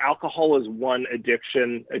alcohol is one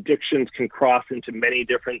addiction. Addictions can cross into many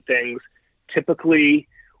different things. Typically,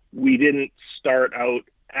 we didn't start out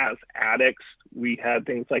as addicts. We had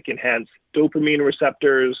things like enhanced dopamine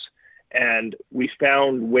receptors, and we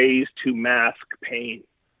found ways to mask pain,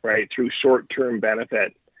 right, through short-term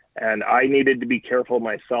benefit. And I needed to be careful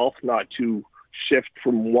myself not to shift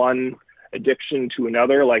from one addiction to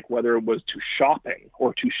another, like whether it was to shopping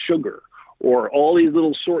or to sugar, or all these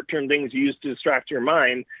little short-term things you use to distract your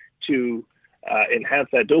mind to enhance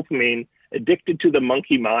that dopamine. Addicted to the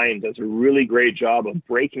Monkey Mind does a really great job of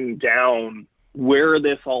breaking down where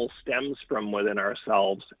this all stems from within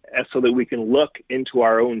ourselves, so that we can look into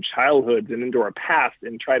our own childhoods and into our past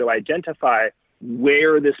and try to identify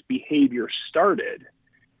where this behavior started.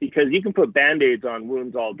 Because you can put Band-Aids on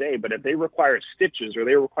wounds all day, but if they require stitches or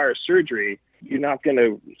they require surgery, you're not going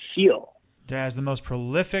to heal. Daz, the most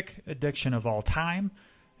prolific addiction of all time,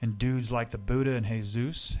 and dudes like the Buddha and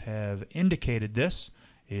Jesus have indicated this,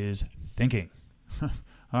 is thinking.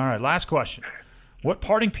 All right, last question. What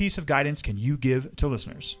parting piece of guidance can you give to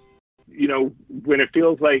listeners? When it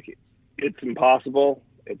feels like it's impossible,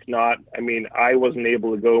 it's not. I mean, I wasn't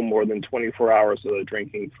able to go more than 24 hours without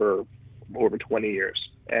drinking for over 20 years.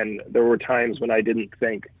 And there were times when I didn't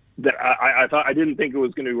think that I didn't think it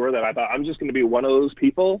was going to be worth it. I thought I'm just going to be one of those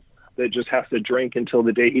people that just has to drink until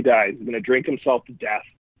the day he dies. He's going to drink himself to death.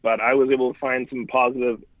 But I was able to find some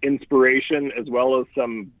positive inspiration as well as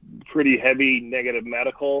some pretty heavy negative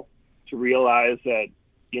medical to realize that,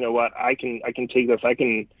 I can take this. I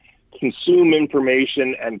can consume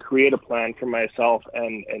information and create a plan for myself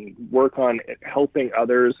and work on helping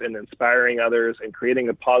others and inspiring others and creating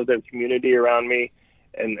a positive community around me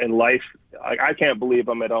and life. I can't believe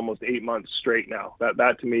I'm at almost 8 months straight now.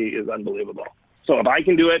 That to me is unbelievable. So if I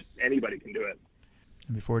can do it, anybody can do it.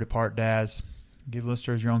 And before we depart, Daz, give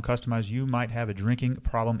listeners your own customized "You might have a drinking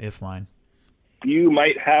problem if" line. You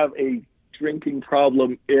might have a drinking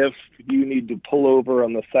problem if you need to pull over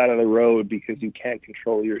on the side of the road because you can't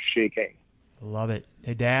control your shaking. Love it.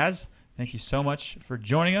 Hey, Daz, thank you so much for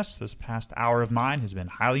joining us. This past hour of mine has been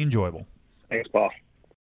highly enjoyable. Thanks, Paul.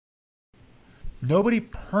 Nobody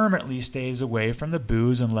permanently stays away from the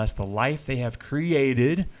booze unless the life they have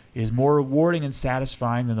created is more rewarding and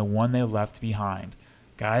satisfying than the one they left behind.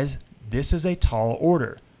 Guys, this is a tall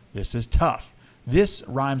order. This is tough. This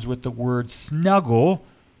rhymes with the word snuggle.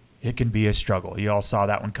 It can be a struggle. You all saw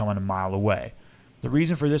that one coming a mile away. The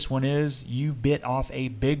reason for this one is you bit off a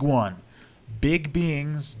big one. Big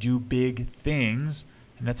beings do big things,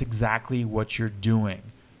 and that's exactly what you're doing.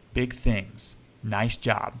 Big things. Nice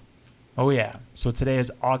job. Oh yeah, so today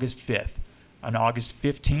is August 5th. On August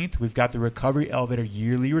 15th, we've got the Recovery Elevator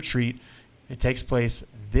Yearly Retreat. It takes place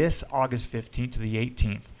this August 15th to the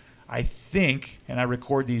 18th. I think, and I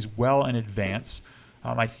record these well in advance,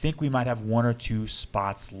 I think we might have 1 or 2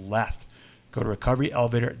 spots left. Go to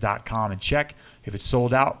recoveryelevator.com and check. If it's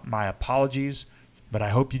sold out, my apologies, but I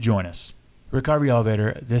hope you join us. Recovery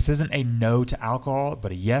Elevator, this isn't a no to alcohol,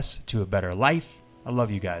 but a yes to a better life. I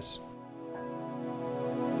love you guys.